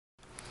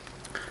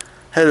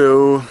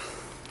Hello,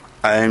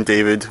 I'm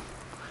David.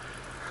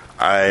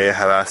 I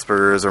have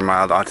Asperger's or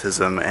mild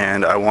autism,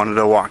 and I wanted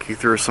to walk you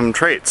through some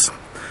traits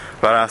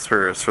about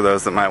Asperger's for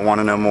those that might want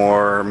to know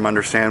more,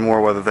 understand more,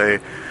 whether they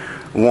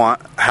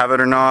have it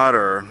or not,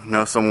 or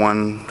know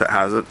someone that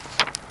has it.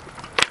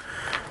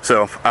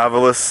 So, I have a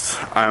list.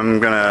 I'm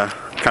going to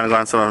kind of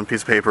glance on a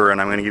piece of paper, and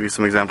I'm going to give you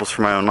some examples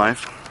from my own life.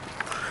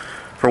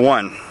 For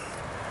one,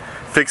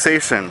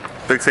 fixation.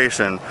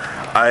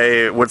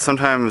 I would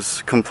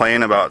sometimes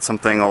complain about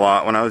something a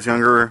lot when I was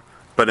younger,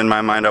 but in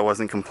my mind I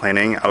wasn't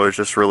complaining. I was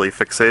just really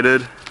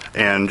fixated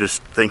and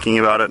just thinking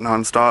about it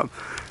nonstop,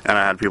 and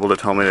I had people to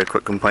tell me to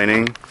quit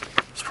complaining.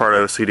 It's part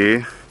of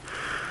OCD.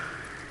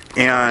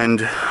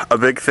 And a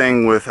big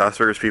thing with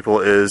Asperger's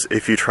people is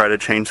if you try to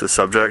change the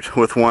subject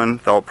with one,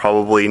 they'll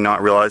probably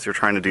not realize you're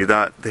trying to do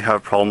that. They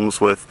have problems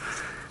with,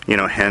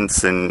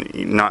 hints and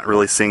not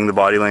really seeing the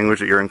body language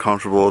that you're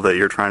uncomfortable, that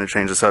you're trying to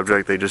change the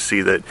subject. They just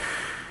see that,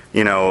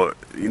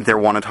 they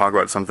want to talk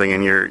about something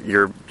and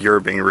you're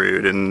being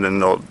rude, and then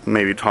they'll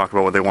maybe talk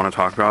about what they want to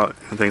talk about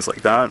and things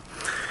like that.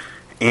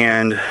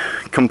 And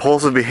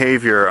compulsive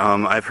behavior,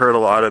 I've heard a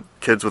lot of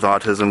kids with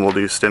autism will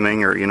do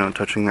stimming or,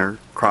 touching their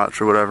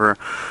crotch or whatever.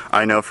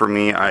 I know for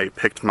me, I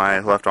picked my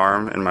left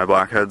arm and my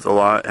blackheads a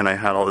lot, and I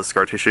had all this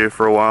scar tissue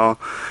for a while,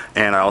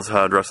 and I also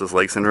had restless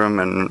leg syndrome,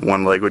 and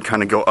one leg would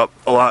kind of go up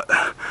a lot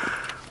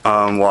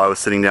while I was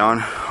sitting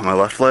down on my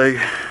left leg.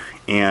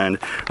 And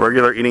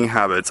regular eating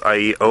habits, I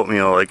eat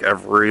oatmeal like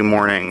every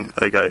morning.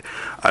 Like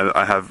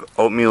I have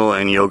oatmeal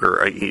and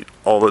yogurt I eat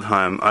all the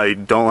time. I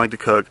don't like to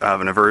cook. I have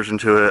an aversion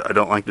to it. I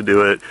don't like to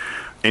do it.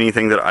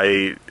 Anything that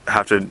I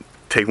have to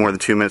take more than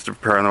 2 minutes to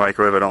prepare in the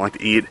microwave, I don't like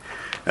to eat.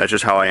 That's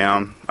just how I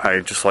am. I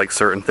just like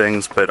certain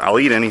things, but I'll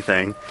eat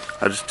anything.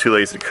 I'm just too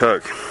lazy to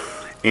cook.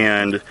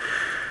 And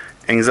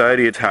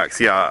anxiety attacks,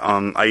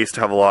 I used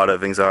to have a lot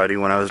of anxiety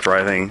when I was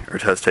driving or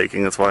test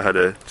taking. That's why I had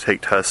to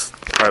take tests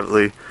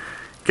privately,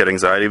 get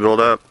anxiety build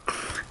up.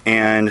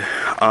 And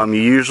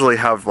you usually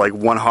have like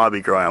one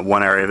hobby growing up,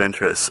 one area of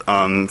interest.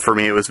 For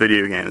me it was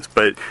video games,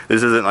 but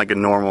this isn't like a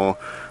normal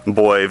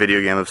boy video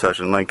game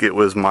obsession. Like, it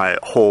was my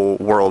whole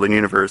world and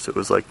universe. It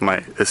was like my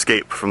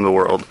escape from the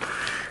world.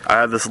 I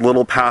had this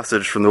little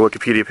passage from the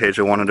Wikipedia page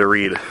I wanted to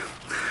read.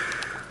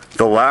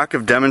 The lack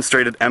of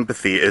demonstrated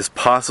empathy is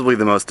possibly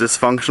the most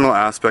dysfunctional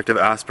aspect of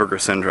Asperger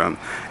syndrome.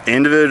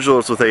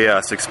 Individuals with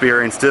AS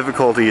experience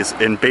difficulties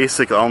in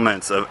basic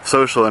elements of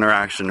social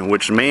interaction,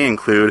 which may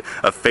include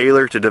a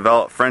failure to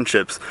develop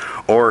friendships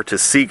or to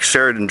seek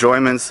shared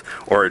enjoyments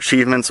or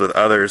achievements with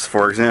others.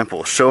 For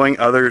example, showing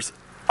others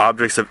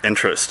objects of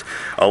interest,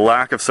 a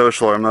lack of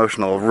social or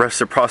emotional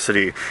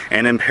reciprocity,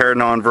 and impaired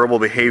nonverbal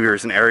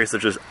behaviors in areas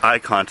such as eye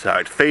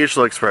contact,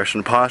 facial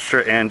expression,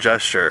 posture, and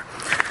gesture.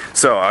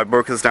 So I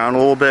broke this down a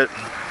little bit.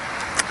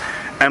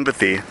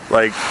 Empathy,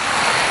 like,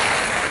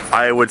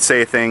 I would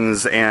say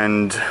things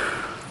and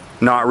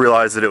not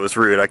realize that it was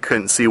rude. I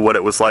couldn't see what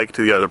it was like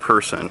to the other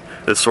person.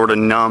 This sort of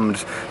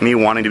numbed me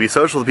wanting to be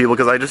social with people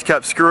because I just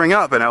kept screwing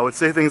up, and I would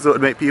say things that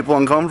would make people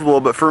uncomfortable,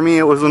 but for me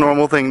it was a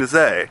normal thing to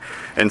say.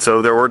 And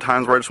so there were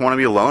times where I just wanted to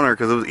be a loner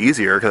because it was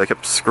easier because I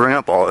kept screwing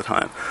up all the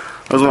time.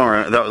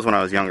 That was when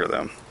I was younger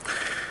though.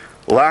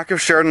 Lack of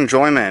shared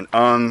enjoyment.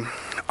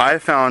 I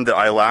found that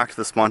I lacked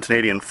the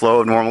spontaneity and flow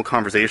of normal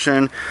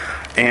conversation,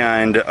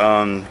 and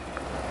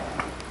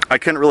I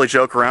couldn't really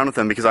joke around with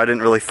them because I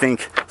didn't really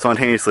think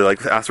spontaneously. Like,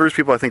 Asperger's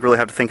people, I think, really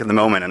have to think in the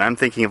moment, and I'm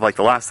thinking of like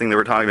the last thing they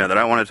were talking about that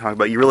I wanted to talk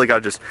about. You really got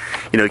to just,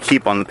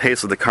 keep on the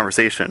pace of the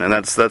conversation, and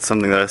that's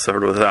something that I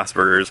suffered with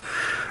Asperger's.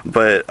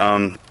 But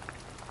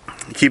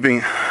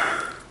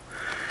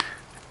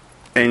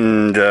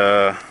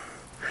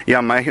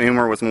my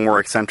humor was more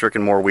eccentric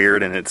and more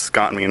weird, and it's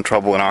gotten me in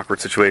trouble in awkward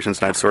situations,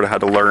 and I've sort of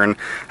had to learn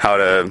how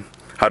to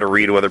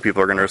read whether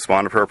people are going to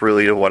respond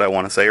appropriately to what I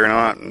want to say or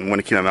not, and when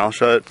to keep my mouth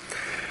shut.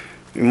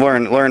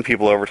 Learn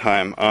people over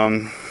time.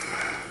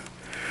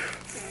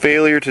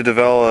 Failure to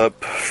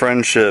develop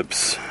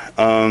friendships.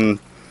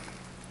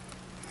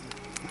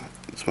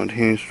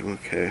 Spontaneous.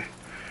 Okay.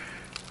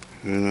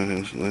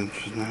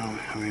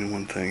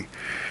 One thing.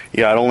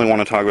 Yeah, I'd only want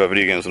to talk about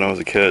video games when I was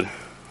a kid.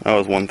 That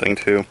was one thing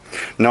too.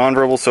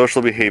 Nonverbal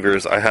social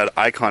behaviors. I had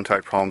eye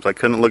contact problems. I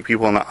couldn't look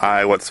people in the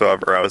eye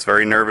whatsoever. I was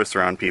very nervous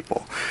around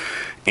people,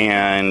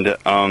 and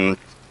I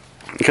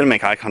couldn't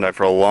make eye contact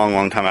for a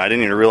long time. I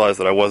didn't even realize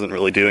that I wasn't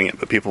really doing it,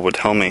 but people would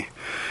tell me.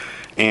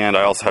 And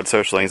I also had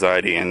social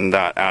anxiety, and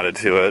that added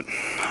to it.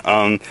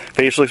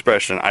 Facial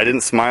expression. I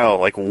didn't smile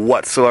like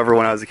whatsoever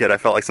when I was a kid. I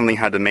felt like something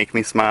had to make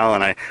me smile,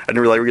 and I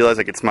didn't really realize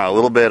I could smile a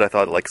little bit. I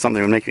thought like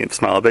something would make me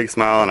smile a big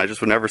smile, and I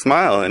just would never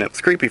smile, and it was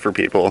creepy for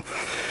people.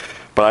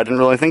 But I didn't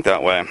really think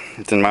that way.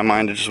 It's in my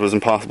mind, it just was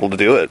impossible to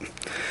do it.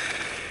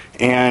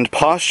 And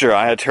posture.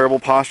 I had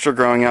terrible posture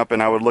growing up,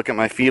 and I would look at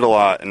my feet a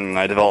lot, and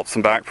I developed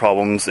some back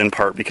problems in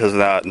part because of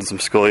that, and some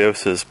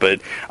scoliosis,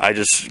 but I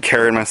just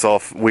carried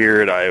myself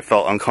weird. I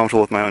felt uncomfortable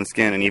with my own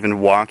skin, and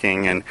even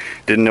walking, and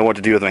didn't know what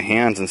to do with my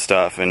hands and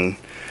stuff, and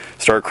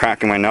started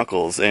cracking my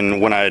knuckles.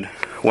 And when I'd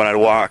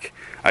walk,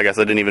 I guess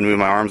I didn't even move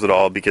my arms at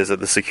all, because at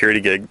the security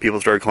gig, people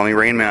started calling me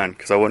Rain Man,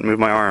 because I wouldn't move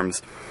my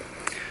arms.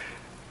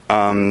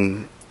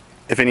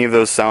 If any of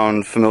those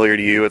sound familiar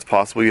to you, it's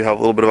possible you have a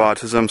little bit of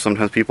autism.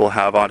 Sometimes people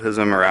have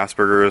autism or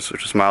Aspergers,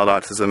 which is mild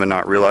autism, and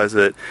not realize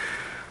it.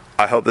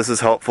 I hope this is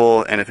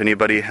helpful, and if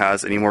anybody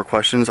has any more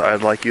questions,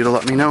 I'd like you to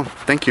let me know.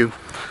 Thank you.